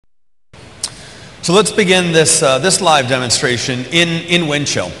So let's begin this live demonstration in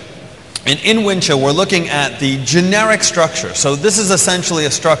Windchill. And in Windchill, we're looking at the generic structure. So this is essentially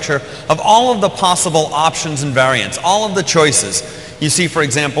a structure of all of the possible options and variants, all of the choices. You see, for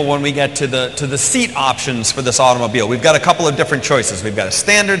example, when we get to the seat options for this automobile, we've got a couple of different choices. We've got a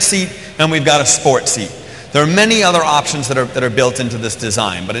standard seat and we've got a sport seat. There are many other options that are built into this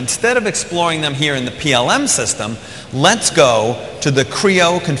design, but instead of exploring them here in the PLM system, let's go to the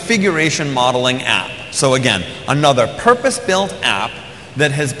CREO configuration modeling app. So again, another purpose-built app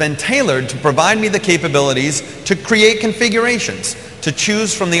that has been tailored to provide me the capabilities to create configurations, to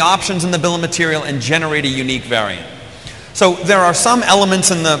choose from the options in the bill of material and generate a unique variant. So there are some elements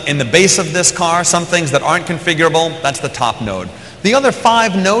in the base of this car, some things that aren't configurable. That's the top node. The other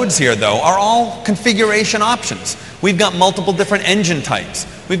 5 nodes here, though, are all configuration options. We've got multiple different engine types.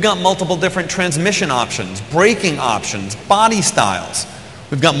 We've got multiple different transmission options, braking options, body styles.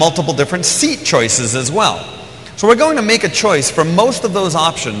 We've got multiple different seat choices as well. So we're going to make a choice for most of those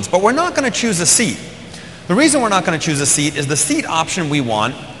options, but we're not going to choose a seat. The reason we're not going to choose a seat is the seat option we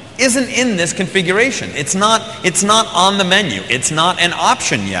want isn't in this configuration. It's not on the menu. It's not an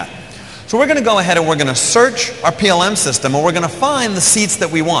option yet. So we're going to go ahead and we're going to search our PLM system and we're going to find the seats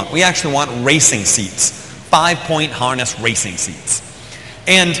that we want. We actually want racing seats, 5-point harness racing seats.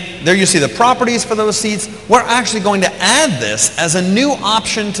 And there you see the properties for those seats. We're actually going to add this as a new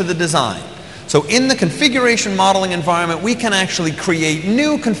option to the design. So in the configuration modeling environment, we can actually create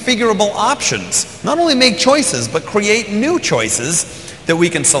new configurable options. Not only make choices, but create new choices that we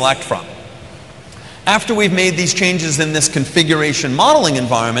can select from. After we've made these changes in this configuration modeling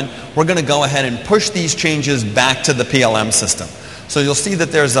environment, we're going to go ahead and push these changes back to the PLM system. So you'll see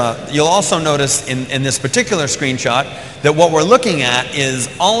that you'll also notice in this particular screenshot that what we're looking at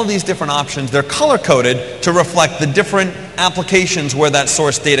is all of these different options. They're color-coded to reflect the different applications where that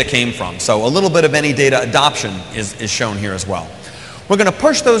source data came from. So a little bit of any data adoption is shown here as well. We're going to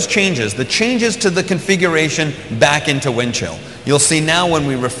push those changes, the changes to the configuration, back into Windchill. You'll see now when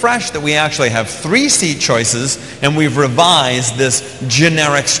we refresh that we actually have 3 seat choices and we've revised this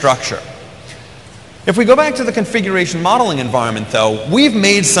generic structure. If we go back to the configuration modeling environment though, we've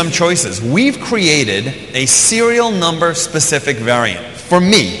made some choices. We've created a serial number specific variant. For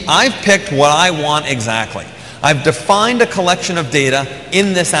me, I've picked what I want exactly. I've defined a collection of data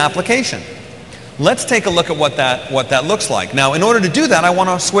in this application. Let's take a look at what that looks like. Now, in order to do that, I want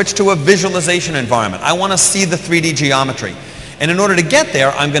to switch to a visualization environment. I want to see the 3D geometry. And in order to get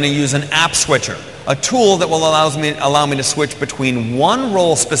there, I'm going to use an app switcher, a tool that will allow me to switch between one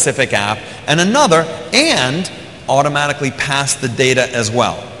role-specific app and another and automatically pass the data as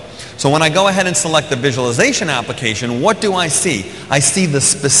well. So when I go ahead and select the visualization application, what do I see? I see the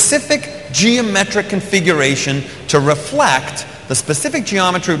specific geometric configuration to reflect the specific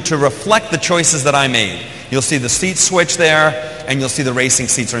geometry to reflect the choices that I made. You'll see the seat switch there, and you'll see the racing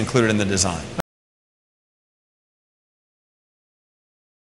seats are included in the design.